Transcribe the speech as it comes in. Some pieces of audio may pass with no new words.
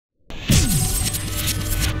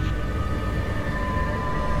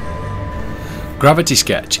Gravity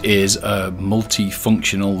Sketch is a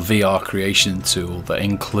multifunctional VR creation tool that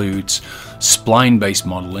includes spline-based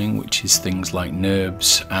modelling, which is things like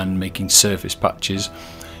NURBS and making surface patches,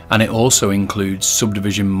 and it also includes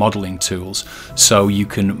subdivision modelling tools, so you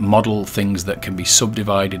can model things that can be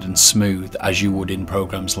subdivided and smoothed as you would in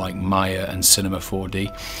programs like Maya and Cinema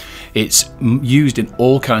 4D. It's used in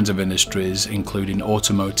all kinds of industries, including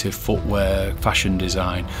automotive, footwear, fashion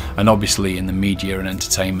design, and obviously in the media and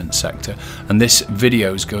entertainment sector. And this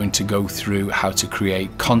video is going to go through how to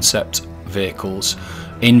create concept vehicles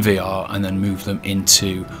in VR and then move them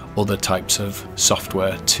into other types of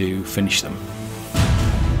software to finish them.